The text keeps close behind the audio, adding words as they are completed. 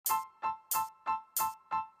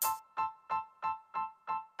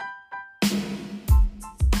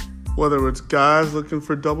Whether it's guys looking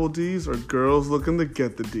for double D's or girls looking to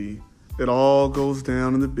get the D, it all goes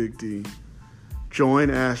down in the Big D. Join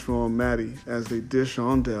Ashmo and Matty as they dish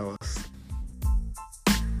on Dallas.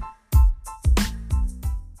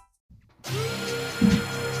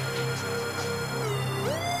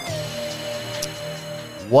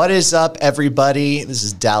 What is up, everybody? This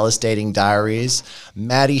is Dallas Dating Diaries.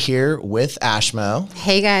 Matty here with Ashmo.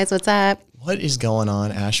 Hey guys, what's up? What is going on,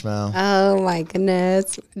 Ashmo? Oh my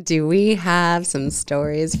goodness. Do we have some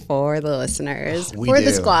stories for the listeners?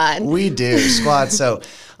 The squad? We do, squad. So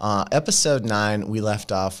episode 9, we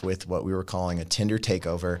left off with what we were calling a Tinder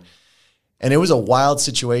Takeover. And it was a wild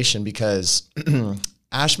situation because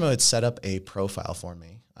Ashmo had set up a profile for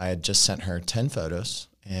me. I had just sent her 10 photos.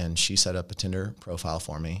 And she set up a Tinder profile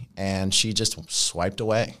for me, and she just swiped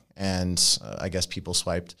away. And I guess people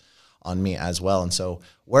swiped on me as well. And so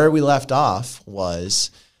where we left off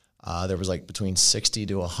was there was like between 60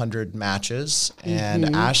 to 100 matches. And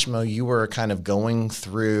Ashmo, you were kind of going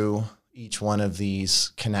through each one of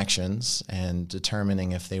these connections and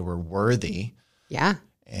determining if they were worthy. Yeah.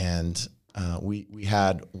 And we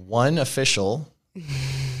had one official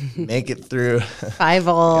make it through Fievel.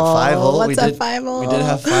 Fievel. What's up, Fievel? We did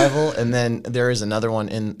have Fievel, and then there is another one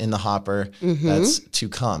in the hopper that's to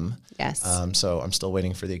come. Yes. So I'm still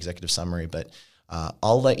waiting for the executive summary, but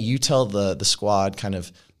I'll let you tell the squad kind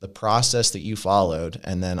of the process that you followed,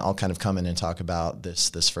 and then I'll kind of come in and talk about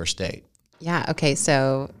this first date. Yeah. Okay.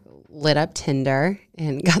 So lit up Tinder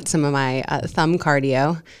and got some of my thumb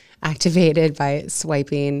cardio activated by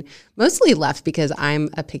swiping mostly left because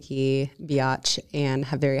I'm a picky biatch and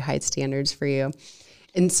have very high standards for you.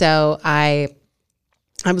 And so I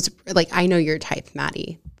was like, I know your type,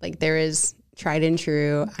 Matty. Like there is tried and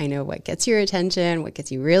true. I know what gets your attention, what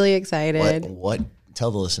gets you really excited. What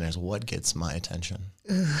tell the listeners what gets my attention?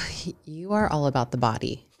 You are all about the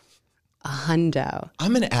body. A hundo.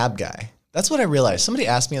 I'm an ab guy. That's what I realized. Somebody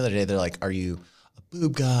asked me the other day, they're like, are you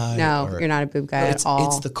boob guy? No, you're not a boob guy at all.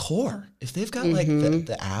 It's the core. If they've got like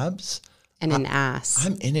the abs and an ass,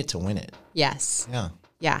 I'm in it to win it. Yes. Yeah.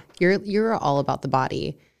 Yeah. You're all about the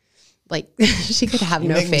body. Like she could have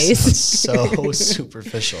no make face. Me sound so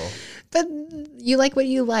superficial. But you like what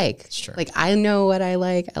you like. It's true. Like I know what I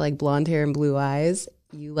like. I like blonde hair and blue eyes.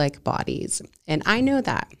 You like bodies. And I know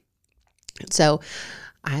that. So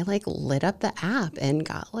I like lit up the app and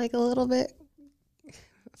got like a little bit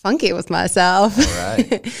funky with myself. All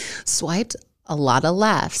right. Swiped a lot of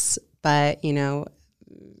lefts, but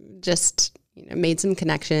just made some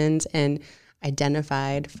connections and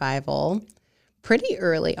identified Fievel pretty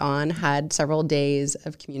early on. Had several days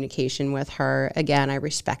of communication with her. Again, I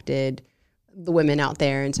respected the women out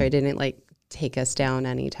there, and so I didn't like take us down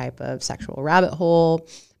any type of sexual rabbit hole.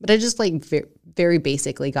 But I just like very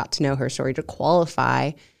basically got to know her story to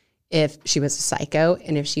qualify if she was a psycho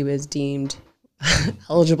and if she was deemed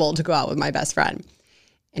eligible to go out with my best friend.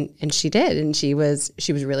 And she did. And she was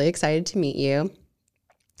really excited to meet you.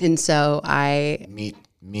 And so I meet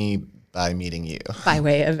me by meeting you by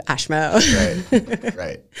way of Ashmo.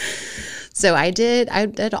 Right. So I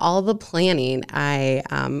did all the planning. I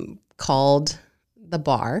called the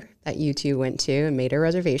bar that you two went to and made a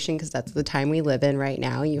reservation because that's the time we live in right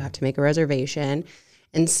now. You have to make a reservation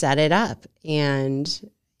and set it up.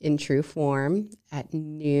 And in true form, at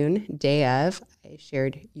noon, day of, I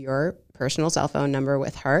shared your personal cell phone number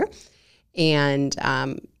with her and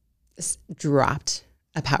dropped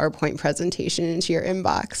a PowerPoint presentation into your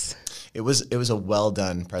inbox. It was a well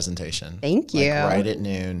done presentation. Thank you. Like right at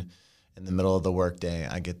noon, in the middle of the workday,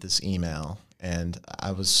 I get this email, and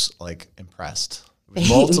I was like impressed. It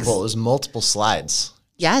was multiple slides.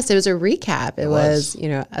 Yes, it was a recap. It was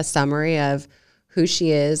a summary of who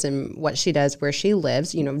she is and what she does, where she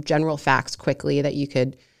lives, general facts quickly that you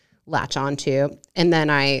could latch onto. And then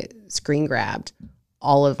I screen grabbed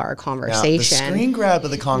all of our conversation. Now, the screen grab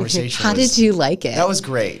of the conversation. How did you like it? That was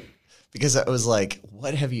great because I was like,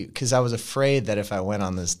 what have you, because I was afraid that if I went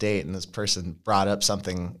on this date and this person brought up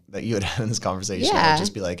something that you had had in this conversation, I'd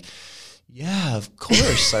just be like, yeah, of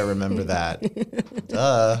course I remember that.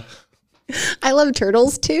 Duh. I love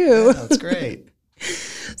turtles too. Yeah, that's great.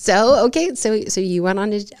 So you went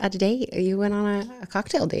on a date. You went on a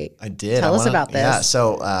cocktail date. I did. Tell us about this. Yeah,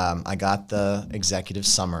 so I got the executive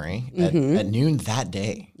summary at noon that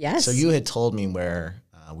day. Yes. So you had told me where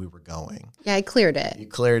we were going. Yeah, I cleared it. You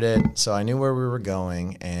cleared it, so I knew where we were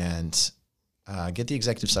going, and get the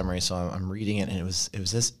executive summary. So I'm reading it, and it was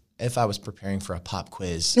this. If I was preparing for a pop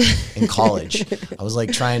quiz in college, I was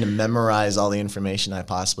like trying to memorize all the information I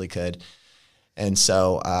possibly could. And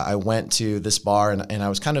so I went to this bar, and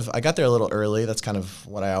I got there a little early. That's kind of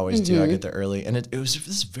what I always do. I get there early. And it was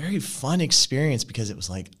this very fun experience because it was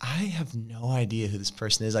like, I have no idea who this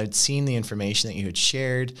person is. I'd seen the information that you had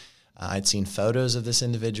shared. I'd seen photos of this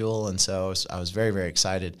individual. And so I was very, very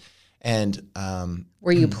excited. And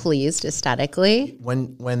were you pleased aesthetically?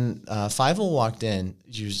 When Fievel walked in,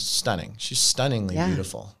 she was stunning. She's stunningly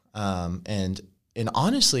beautiful. And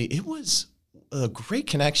honestly, it was a great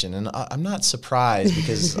connection, and I'm not surprised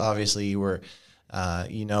because obviously you were,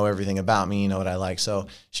 you know everything about me, you know what I like. So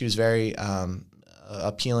she was very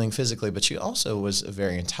appealing physically, but she also was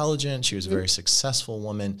very intelligent. She was a very successful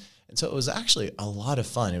woman, and so it was actually a lot of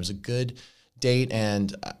fun. It was a good date,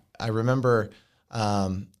 and I remember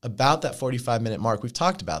about that 45-minute mark. We've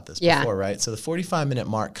talked about this before, right? So the 45-minute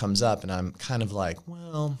mark comes up, and I'm kind of like,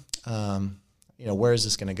 well, you know, where is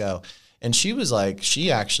this going to go? And she was like,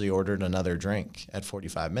 she actually ordered another drink at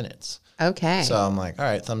 45 minutes. Okay. So I'm like, all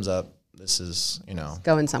right, thumbs up. This is, you know.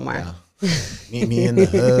 Going somewhere. Yeah. Meet me in the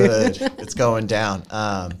hood. It's going down.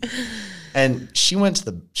 And she went to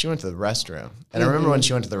the restroom. And I remember when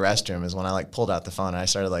she went to the restroom is when I like pulled out the phone and I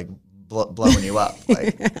started like blowing you up.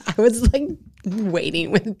 Like I was like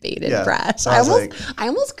waiting with bated breath. So I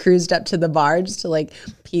almost cruised up to the bar just to like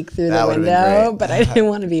peek through the window, but I didn't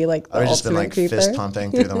want to be like the I would just been like creeper. fist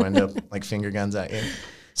pumping through the window, like finger guns at you.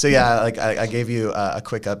 So yeah, like I gave you a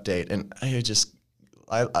quick update, and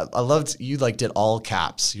I loved you. Like did all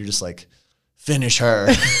caps. You're just like, finish her.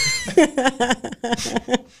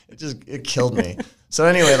 It killed me. So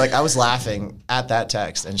anyway, like I was laughing at that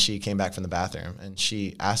text, and she came back from the bathroom, and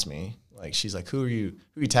she asked me, like, she's like, who are you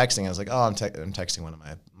texting? I was like, oh, I'm texting one of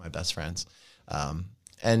my best friends.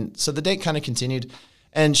 And so the date kind of continued,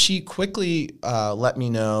 and she quickly let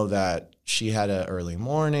me know that she had an early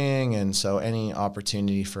morning, and so any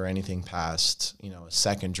opportunity for anything past, you know, a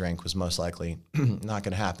second drink was most likely not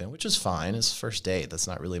going to happen, which is fine. It's first date. That's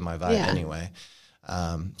not really my vibe anyway.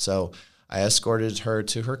 So I escorted her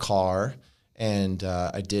to her car, and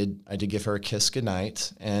I did give her a kiss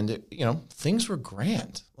goodnight, and you know, things were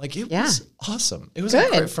grand. Like it was awesome. It was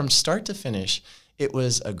from start to finish. It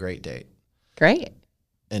was a great date. Great.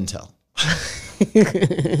 Until.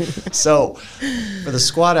 So for the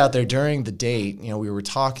squad out there during the date, you know, we were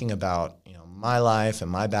talking about, you know, my life and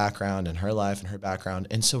my background and her life and her background.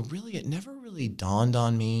 And so really, it never really dawned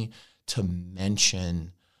on me to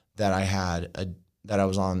mention that I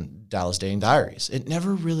was on Dallas Dating Diaries. It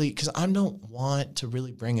never really, because I don't want to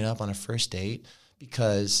really bring it up on a first date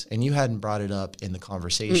and you hadn't brought it up in the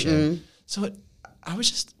conversation. So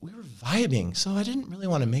we were vibing. So I didn't really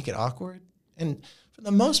want to make it awkward. And for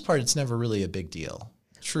the most part, it's never really a big deal,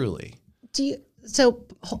 truly.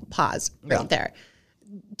 Pause right there.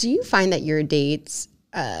 Do you find that your dates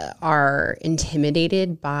are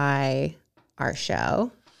intimidated by our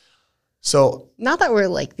show? So not that we're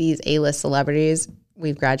like these A-list celebrities.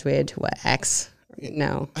 We've graduated to what, X?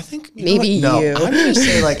 No, I think maybe you. No, I'm going to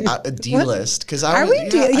say like a D-list because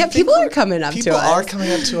people are coming up to us. People are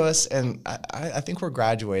coming up to us, and I think we're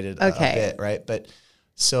graduated a bit, right? But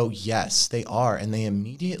so yes, they are, and they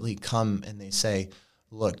immediately come and they say,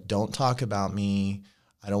 "Look, don't talk about me.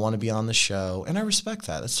 I don't want to be on the show," and I respect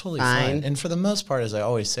that. That's totally fine. And for the most part, as I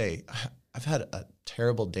always say, I've had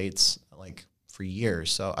terrible dates like for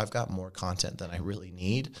years, so I've got more content than I really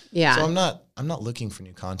need. Yeah. So I'm not looking for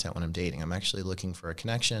new content when I'm dating. I'm actually looking for a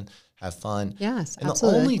connection, have fun. Yes, and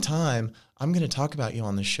absolutely. The only time I'm going to talk about you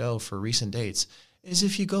on the show for recent dates is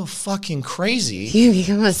if you go fucking crazy. You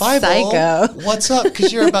become a psycho. What's up?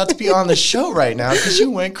 Because you're about to be on the show right now because you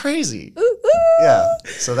went crazy. Ooh, ooh. Yeah.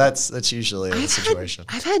 So that's usually the situation.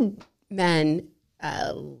 I've had men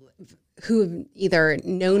who have either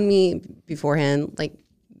known me beforehand, like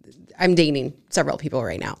I'm dating several people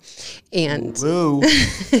right now, and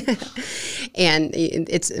and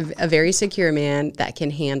it's a very secure man that can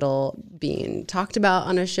handle being talked about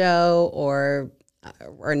on a show or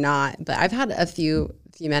not. But I've had a few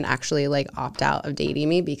men actually like opt out of dating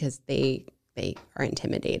me because they are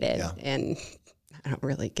intimidated, and I don't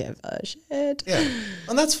really give a shit. Yeah,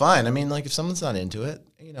 and that's fine. I mean, like if someone's not into it,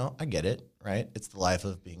 you know, I get it. Right? It's the life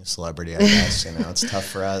of being a celebrity, I guess. You know, it's tough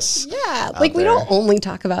for us. Yeah. Like we don't only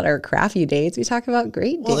talk about our crappy dates. We talk about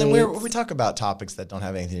great dates. Well, and we talk about topics that don't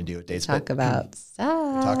have anything to do with dates. We talk about sex. We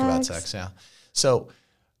talk about sex, yeah. So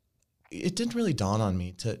it didn't really dawn on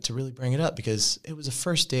me to really bring it up because it was a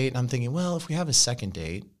first date. And I'm thinking, well, if we have a second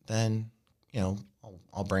date, then, you know,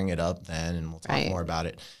 I'll bring it up then and we'll talk more about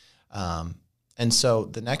it. And so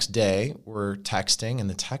the next day we're texting and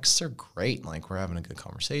the texts are great. Like we're having a good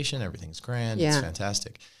conversation. Everything's grand. Yeah. It's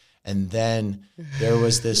fantastic. And then there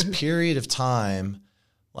was this period of time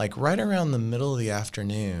like right around the middle of the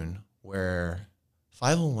afternoon where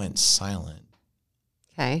Fievel went silent.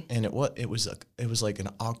 Okay. And it was like an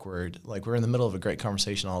awkward, like we're in the middle of a great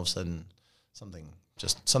conversation. All of a sudden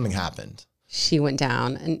something happened. She went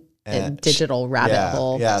down a digital rabbit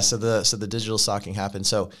hole. Yeah. So the digital stalking happened.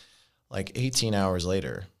 So like 18 hours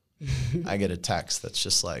later, I get a text that's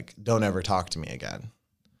just like, don't ever talk to me again.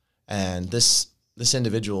 And this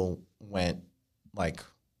individual went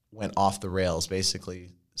off the rails, basically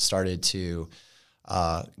started to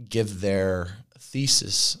give their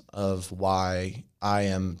thesis of why I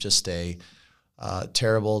am just a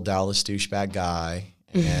terrible Dallas douchebag guy,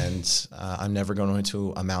 and I'm never going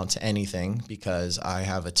to amount to anything because I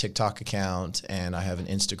have a TikTok account and I have an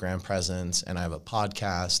Instagram presence and I have a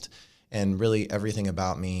podcast, and really everything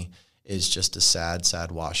about me is just a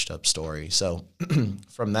sad, washed up story. So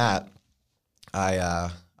from that,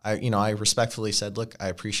 I respectfully said, look, I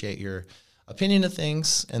appreciate your opinion of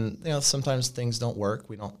things, and sometimes things don't work,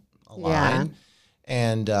 we don't align,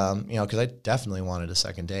 and because I definitely wanted a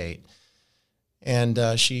second date, and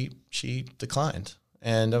she declined,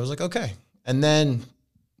 and I was like, okay. And then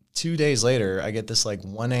 2 days later, I get this like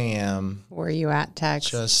 1 a.m. Where you at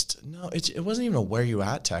text? It wasn't even a where you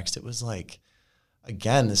at text. It was like,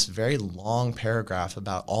 again, this very long paragraph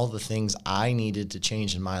about all the things I needed to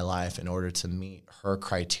change in my life in order to meet her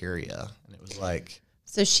criteria. And it was like,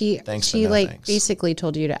 so she thanks, basically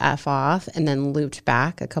told you to F off and then looped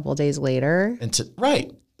back a couple of days later. And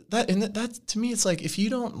that to me, it's like, if you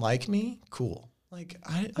don't like me, cool. Like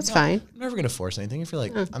that's fine. I'm never going to force anything. If you're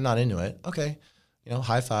like, I'm not into it, okay,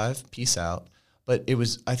 high five, peace out. But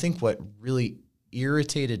I think what really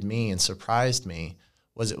irritated me and surprised me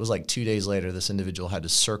was it was like 2 days later, this individual had to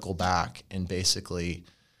circle back and basically,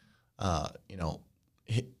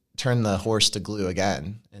 turn the horse to glue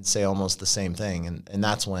again and say almost the same thing. And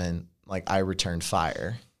that's when like I returned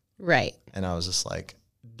fire. Right. And I was just like,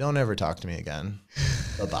 don't ever talk to me again.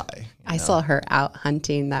 Bye-bye. I saw her out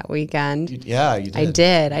hunting that weekend. You did. I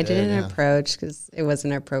did. I didn't approach because it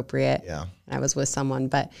wasn't appropriate. Yeah. I was with someone,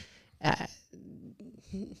 but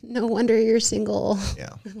no wonder you're single.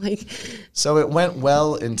 Yeah. So it went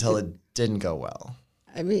well until it didn't go well.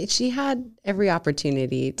 I mean, she had every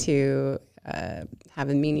opportunity to have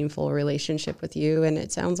a meaningful relationship with you, and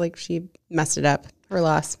it sounds like she messed it up. Her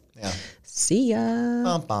loss. Yeah. See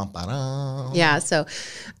ya. Yeah. So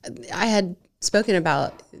I had spoken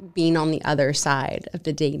about being on the other side of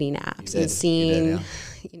the dating apps and seeing,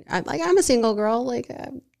 I'm a single girl.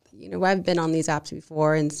 I've been on these apps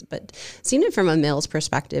before, but seeing it from a male's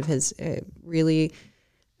perspective has really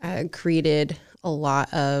created a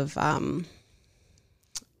lot of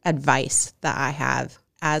advice that I have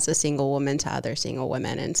as a single woman to other single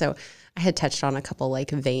women. And so I had touched on a couple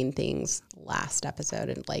like vain things last episode,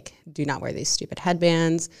 and like, do not wear these stupid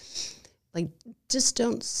headbands. Like, just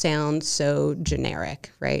don't sound so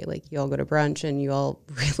generic, right? Like, you all go to brunch and you all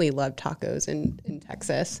really love tacos in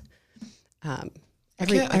Texas.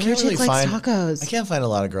 Every chick likes tacos. I can't find a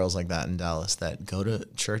lot of girls like that in Dallas that go to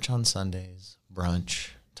church on Sundays, brunch,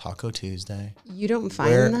 Taco Tuesday. You don't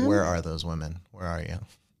find them? Where are those women? Where are you?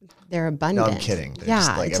 They're abundant. No, I'm kidding.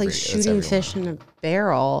 It's like shooting fish in a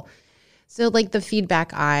barrel. So like the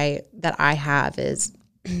feedback that I have is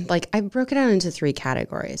like, I broke it down into 3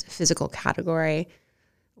 categories. Physical category.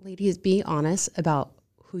 Ladies, be honest about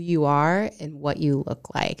who you are and what you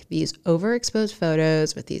look like. These overexposed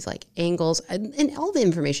photos with these like angles and all the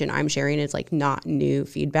information I'm sharing is like not new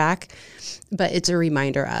feedback, but it's a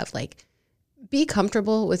reminder of like, be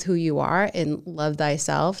comfortable with who you are and love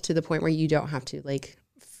thyself to the point where you don't have to like,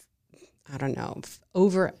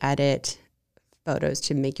 over edit photos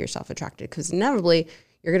to make yourself attractive, because inevitably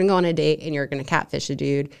you're going to go on a date and you're going to catfish a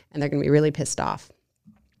dude and they're going to be really pissed off.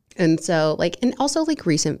 And so and also like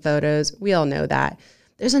recent photos, we all know that.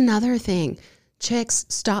 There's another thing. Chicks,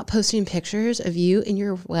 stop posting pictures of you in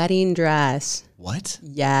your wedding dress. What?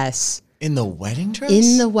 Yes. In the wedding dress?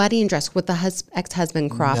 In the wedding dress with the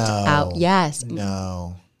ex-husband cropped out. Yes.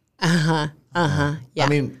 No. Yeah. I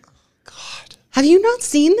mean, God. Have you not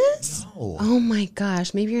seen this? No. Oh my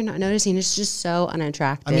gosh. Maybe you're not noticing. It's just so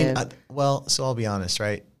unattractive. I mean, so I'll be honest,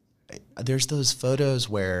 right? There's those photos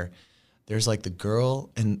where there's like the girl,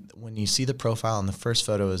 and when you see the profile and the first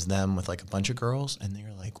photo is them with like a bunch of girls, and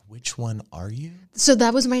they're like, which one are you? So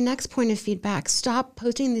that was my next point of feedback. Stop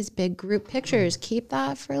posting these big group pictures. Keep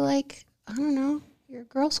that for like, I don't know, your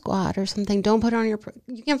girl squad or something. Don't put it on you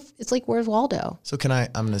can't, it's like, where's Waldo? So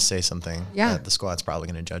I'm going to say something that the squad's probably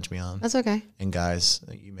going to judge me on. That's okay. And guys,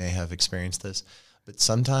 you may have experienced this, but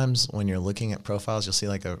sometimes when you're looking at profiles, you'll see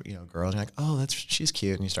like a girl and you're like, oh, she's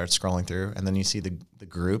cute. And you start scrolling through, and then you see the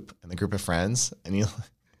group and the group of friends, and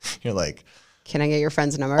You're like, can I get your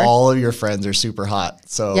friend's number? all of your friends are super hot.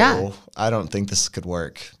 So Yeah. I don't think this could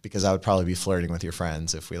work because I would probably be flirting with your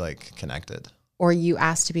friends if we like connected. Or you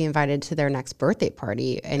ask to be invited to their next birthday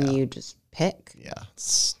party and you just pick. Yeah,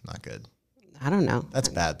 it's not good. I don't know. That's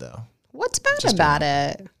bad though. What's bad about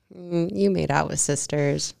it? You made out with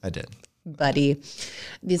sisters. I did. Buddy.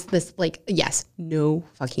 This like, yes, no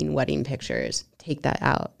fucking wedding pictures. Take that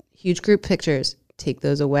out. Huge group pictures. Take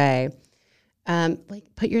those away. Like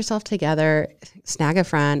put yourself together, snag a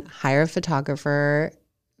friend, hire a photographer,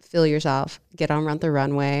 feel yourself, get on Run the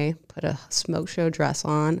Runway, put a smoke show dress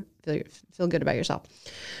on, feel good about yourself.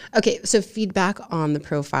 Okay, so feedback on the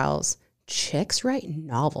profiles. Chicks write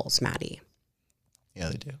novels, Matty. Yeah,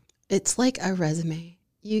 they do. It's like a resume.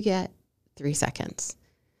 You get 3 seconds.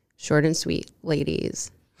 Short and sweet,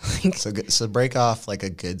 ladies. So break off like a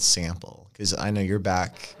good sample because I know you're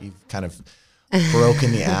back. You've kind of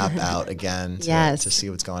broken the app out again to see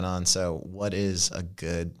what's going on. So what is a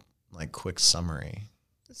good like quick summary?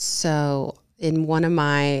 So in one of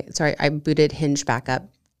I booted Hinge back up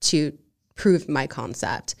to prove my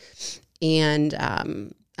concept. And I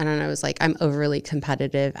don't know, it was like I'm overly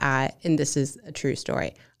competitive at, and this is a true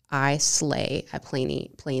story, I slay at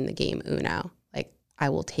playing the game Uno. Like I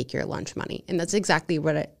will take your lunch money. And that's exactly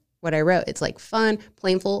what I wrote. It's like fun,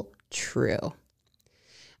 playful, true.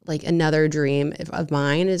 Like another dream of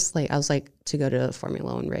mine is like, I was like to go to a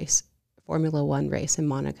Formula One race in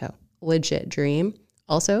Monaco. Legit dream.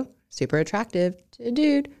 Also super attractive to a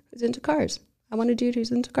dude who's into cars. I want a dude who's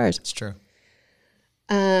into cars. It's true.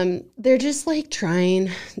 They're just like trying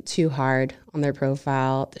too hard on their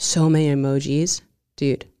profile. There's so many emojis,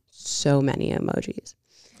 dude. So many emojis.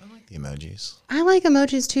 I like the emojis. I like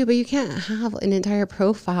emojis too, but you can't have an entire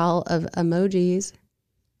profile of emojis.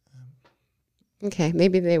 Okay,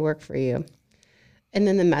 maybe they work for you. And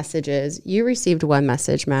then the messages. You received one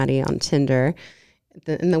message, Matty, on Tinder.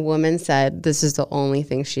 And the woman said, this is the only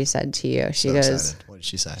thing she said to you. She goes, excited. What did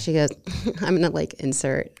she say? She goes, I'm going to like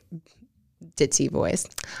insert ditzy voice.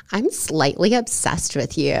 I'm slightly obsessed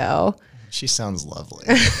with you. She sounds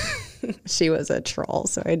lovely. She was a troll,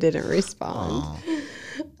 so I didn't respond.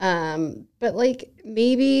 But like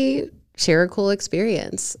maybe share a cool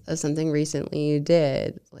experience of something recently you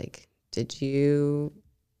did. Like, did you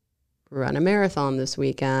run a marathon this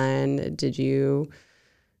weekend? Did you,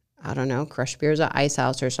 I don't know, crush beers at Ice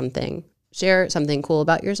House or something? Share something cool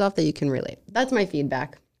about yourself that you can relate. That's my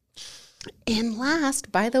feedback. And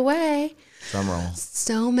last, by the way, drum roll.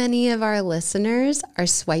 So many of our listeners are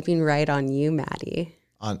swiping right on you, Matty.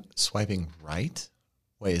 On swiping right?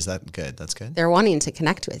 Wait, is that good? That's good? They're wanting to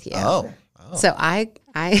connect with you. Oh. So I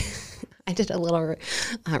did a little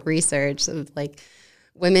research of like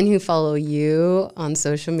women who follow you on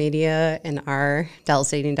social media and our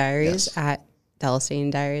Dallas Dating Diaries at Dallas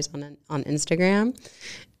Dating Diaries on Instagram.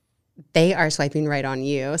 They are swiping right on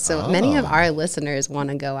you. So many of our listeners want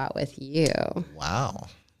to go out with you. Wow.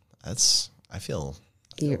 I feel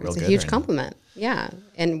real good. It's a huge compliment. Yeah.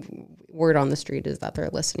 And word on the street is that they're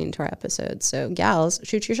listening to our episodes. So gals,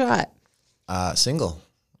 shoot your shot. Single.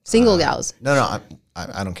 Single gals. No,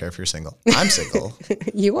 I don't care if you're single. I'm single.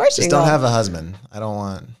 You are single. Just don't have a husband. I don't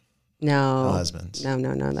want no husbands.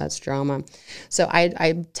 No, that's drama. So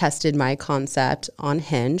I tested my concept on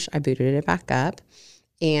Hinge. I booted it back up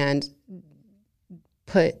and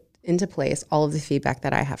put into place all of the feedback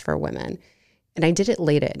that I have for women. And I did it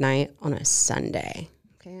late at night on a Sunday.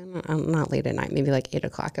 Okay, I'm not late at night, maybe like 8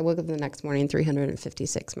 o'clock. I woke up the next morning,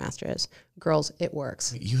 356 matches. Girls, it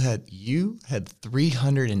works. You had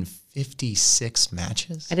 356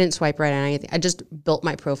 matches? I didn't swipe right on anything. I just built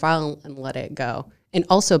my profile and let it go. And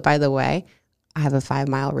also, by the way, I have a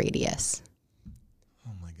 5-mile radius.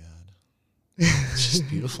 Oh my God. It's just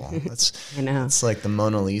beautiful. I know. It's like the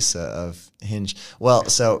Mona Lisa of Hinge. Well,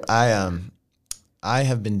 so I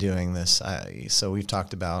have been doing this. So we've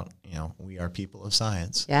talked about, we are people of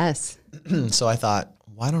science. Yes. So I thought,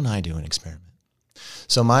 why don't I do an experiment?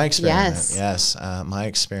 So my experiment, my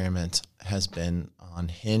experiment has been on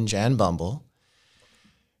Hinge and Bumble.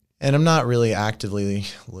 And I'm not really actively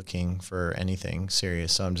looking for anything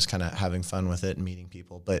serious. So I'm just kind of having fun with it and meeting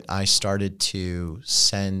people. But I started to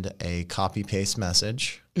send a copy-paste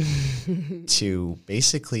message to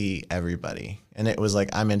basically everybody. And it was like,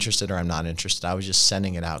 I'm interested or I'm not interested. I was just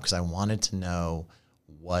sending it out because I wanted to know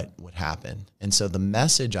what would happen. And so the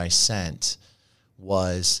message I sent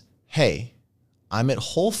was, hey, I'm at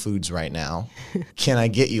Whole Foods right now. Can I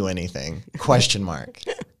get you anything? ?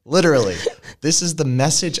 Literally, this is the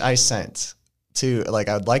message I sent to, like,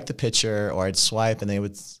 I would like the picture, or I'd swipe and they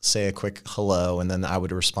would say a quick hello, and then I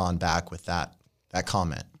would respond back with that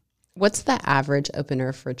comment. What's the average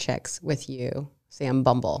opener for chicks with you, say on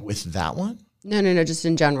Bumble? With that one? No, just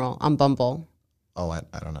in general on Bumble. Oh, I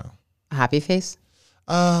don't know. A happy face?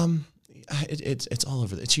 It's all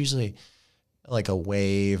over. It's usually like a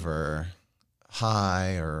wave or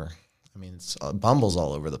hi or, I mean, it's Bumble's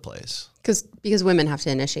all over the place. Because women have to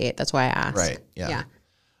initiate. That's why I asked. Right. Yeah.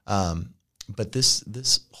 But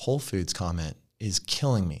this Whole Foods comment is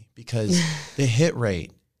killing me because the hit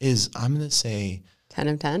rate is, I'm going to say 10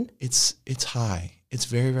 of 10. It's high. It's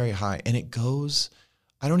very, very high. And it goes,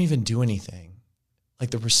 I don't even do anything.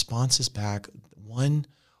 Like the response is back. One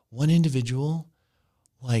individual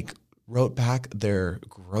like wrote back their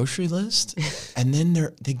grocery list and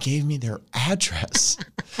then they gave me their address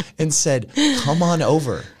and said, come on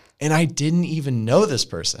over. And I didn't even know this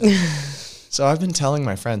person. So I've been telling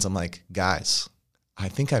my friends, I'm like, guys, I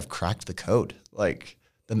think I've cracked the code. Like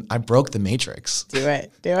I broke the matrix. Do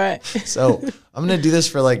it. So I'm going to do this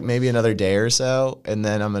for like maybe another day or so. And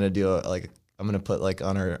then I'm going to I'm going to put like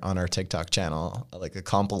on our TikTok channel, like a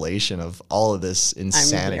compilation of all of this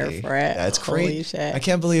insanity. I'm here for it. Yeah, it's Holy crazy. shit. I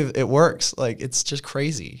can't believe it works. Like it's just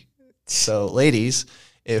crazy. So ladies,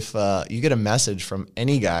 if you get a message from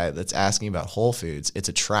any guy that's asking about Whole Foods, it's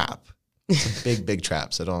a trap. It's a big, big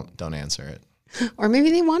trap. So don't answer it. Or maybe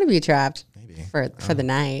they want to be trapped. Maybe for the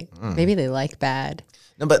night. Maybe they like bad.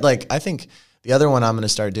 No, but like I think the other one I'm going to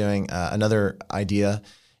start doing, another idea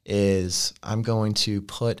is I'm going to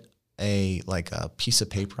put a piece of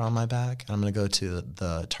paper on my back, and I'm going to go to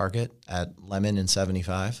the Target at Lemon and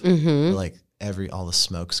 75, where like all the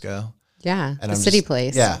smokes go. Yeah, And the City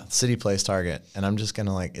Place. Yeah, City Place Target. And I'm just going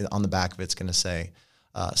to like, on the back of it's going to say,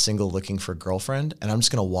 single looking for girlfriend. And I'm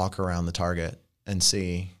just going to walk around the Target and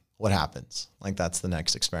see what happens. Like that's the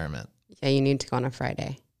next experiment. Yeah, you need to go on a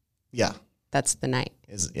Friday. Yeah. That's the night.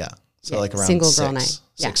 So like around single 6, girl night.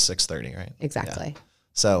 6:30, right? Exactly. Yeah.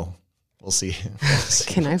 So we'll see.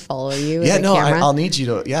 Can I follow you? Yeah, with no, a camera? I'll need you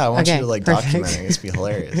to. Yeah, I want you Okay, to like perfect. document it. It's be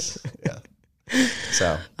hilarious. Yeah.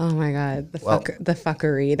 So. Oh my God, the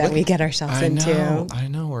fuckery that we get ourselves into. I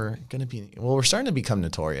know. We're starting to become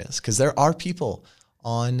notorious because there are people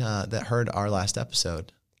on that heard our last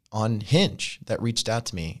episode on Hinge that reached out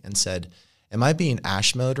to me and said, "Am I being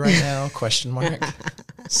Ashmoed right now?" ?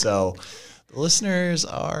 So the listeners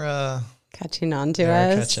are catching on to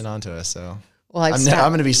us. Catching on to us. So. Well, I'm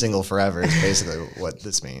going to be single forever is basically what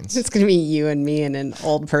this means. It's going to be you and me in an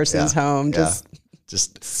old person's home, just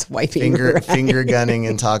swiping finger gunning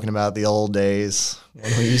and talking about the old days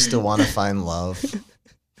when we used to want to find love.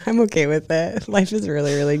 I'm okay with it. Life is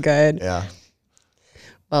really, really good. Yeah.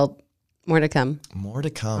 Well, more to come. More to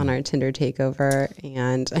come on our Tinder takeover.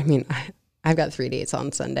 And I mean, I've got 3 dates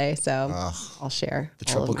on Sunday, so I'll share the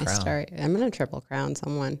triple all of my crown. story. I'm going to triple crown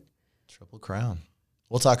someone. Triple crown.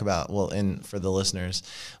 We'll talk about, and for the listeners,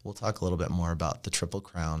 we'll talk a little bit more about the Triple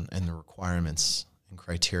Crown and the requirements and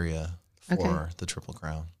criteria for the Triple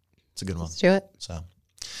Crown. It's a good one. Let's do it. So,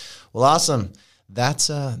 well, awesome. That's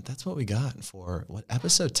what we got for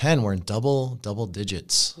episode 10. We're in double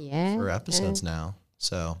digits for episodes now.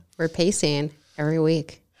 So we're pacing every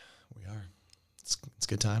week. We are. It's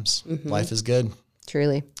good times. Life is good.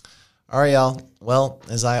 Truly. All right, y'all. Well,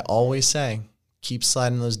 as I always say, keep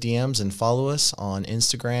sliding those DMs and follow us on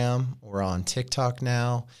Instagram. We're on TikTok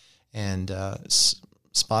now and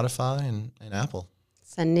Spotify and Apple.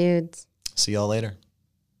 Send nudes. See y'all later.